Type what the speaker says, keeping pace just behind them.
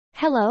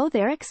Hello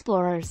there,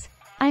 explorers.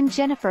 I'm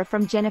Jennifer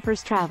from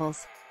Jennifer's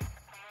Travels.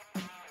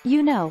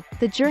 You know,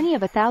 the journey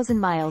of 1,000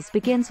 miles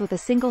begins with a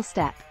single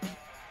step.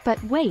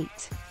 But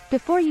wait,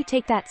 before you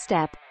take that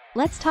step,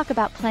 let's talk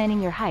about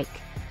planning your hike.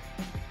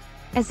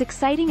 As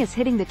exciting as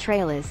hitting the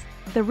trail is,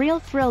 the real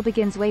thrill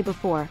begins way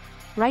before,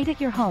 right at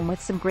your home with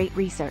some great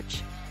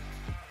research.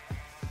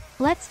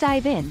 Let's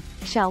dive in,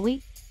 shall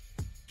we?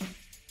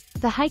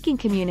 The hiking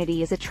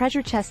community is a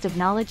treasure chest of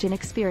knowledge and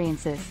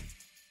experiences.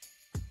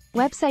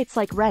 Websites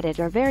like Reddit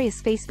or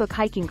various Facebook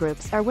hiking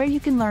groups are where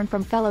you can learn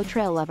from fellow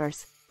trail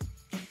lovers,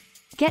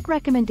 get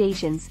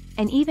recommendations,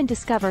 and even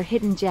discover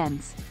hidden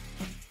gems.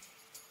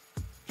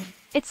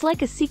 It's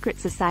like a secret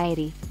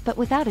society, but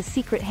without a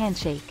secret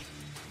handshake.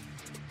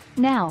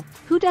 Now,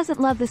 who doesn't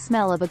love the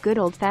smell of a good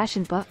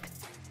old-fashioned book?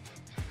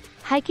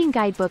 Hiking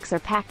guidebooks are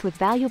packed with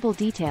valuable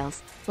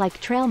details, like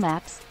trail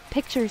maps,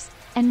 pictures,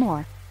 and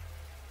more.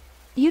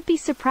 You'd be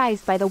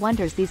surprised by the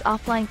wonders these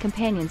offline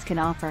companions can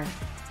offer.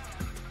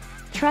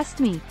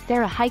 Trust me,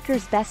 they're a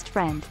hiker's best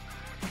friend.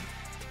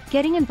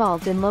 Getting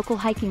involved in local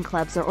hiking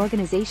clubs or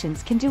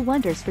organizations can do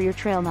wonders for your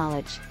trail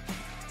knowledge.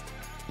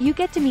 You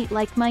get to meet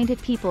like-minded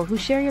people who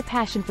share your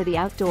passion for the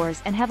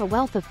outdoors and have a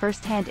wealth of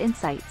first-hand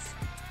insights.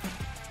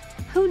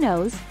 Who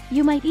knows,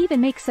 you might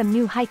even make some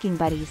new hiking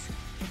buddies.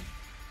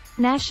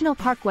 National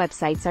park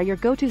websites are your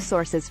go-to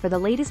sources for the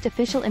latest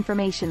official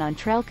information on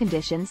trail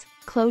conditions,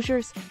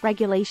 closures,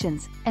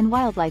 regulations, and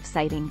wildlife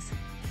sightings.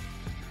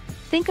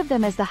 Think of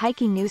them as the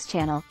hiking news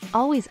channel,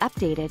 always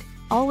updated,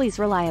 always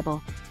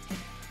reliable.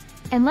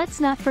 And let's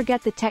not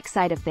forget the tech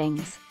side of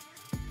things.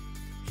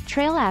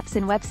 Trail apps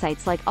and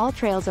websites like All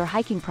Trails or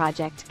Hiking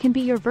Project can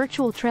be your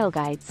virtual trail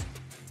guides.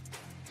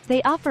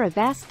 They offer a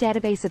vast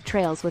database of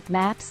trails with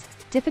maps,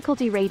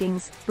 difficulty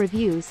ratings,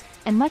 reviews,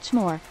 and much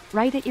more,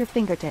 right at your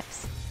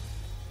fingertips.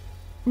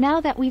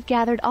 Now that we've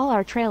gathered all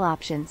our trail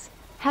options,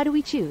 how do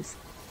we choose?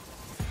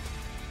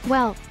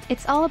 Well,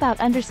 it's all about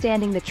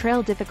understanding the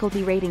trail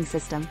difficulty rating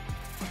system.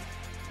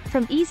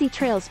 From easy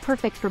trails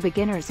perfect for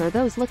beginners or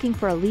those looking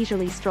for a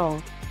leisurely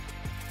stroll,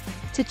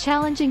 to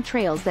challenging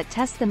trails that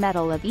test the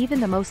mettle of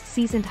even the most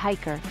seasoned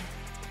hiker,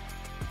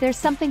 there's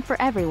something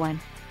for everyone.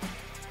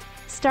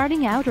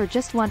 Starting out or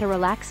just want a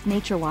relaxed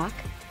nature walk?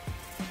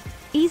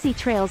 Easy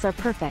trails are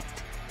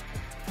perfect.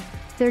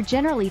 They're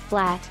generally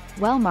flat,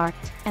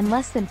 well-marked, and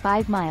less than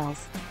 5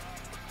 miles.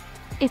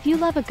 If you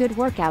love a good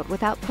workout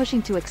without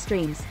pushing to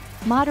extremes,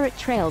 moderate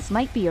trails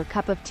might be your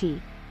cup of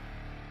tea.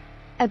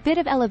 A bit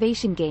of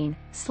elevation gain,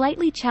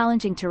 slightly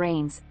challenging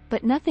terrains,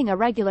 but nothing a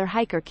regular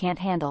hiker can't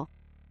handle.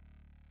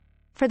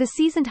 For the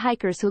seasoned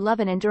hikers who love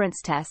an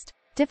endurance test,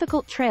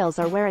 difficult trails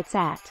are where it's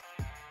at.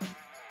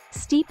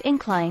 Steep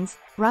inclines,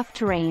 rough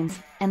terrains,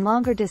 and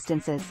longer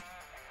distances.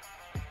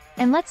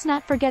 And let's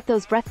not forget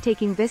those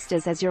breathtaking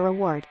vistas as your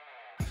reward.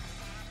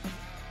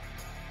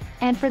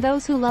 And for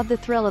those who love the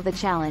thrill of the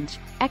challenge,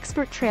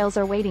 expert trails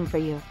are waiting for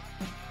you.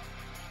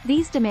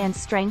 These demand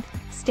strength,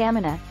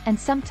 stamina, and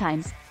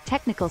sometimes,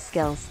 technical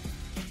skills.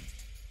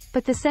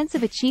 But the sense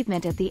of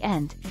achievement at the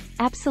end,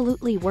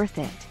 absolutely worth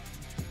it.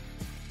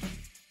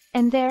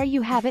 And there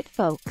you have it,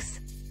 folks.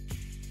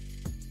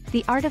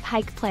 The art of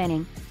hike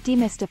planning,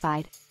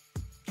 demystified.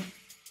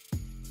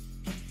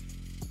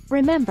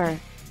 Remember,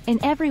 in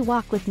every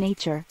walk with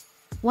nature,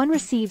 one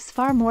receives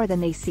far more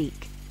than they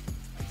seek.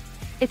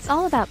 It's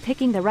all about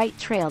picking the right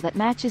trail that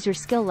matches your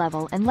skill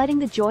level and letting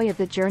the joy of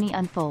the journey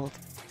unfold.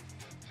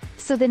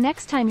 So the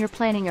next time you're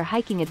planning your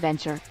hiking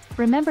adventure,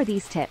 remember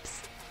these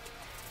tips.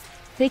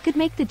 They could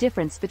make the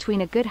difference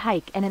between a good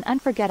hike and an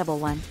unforgettable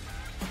one.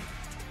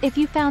 If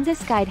you found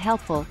this guide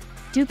helpful,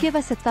 do give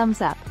us a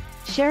thumbs up,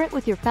 share it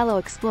with your fellow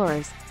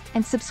explorers,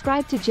 and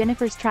subscribe to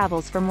Jennifer's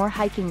Travels for more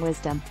hiking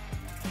wisdom.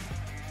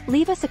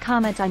 Leave us a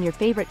comment on your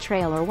favorite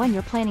trail or one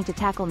you're planning to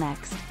tackle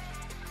next.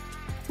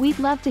 We'd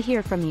love to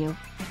hear from you.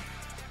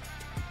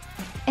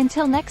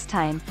 Until next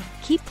time,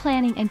 keep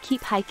planning and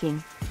keep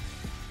hiking.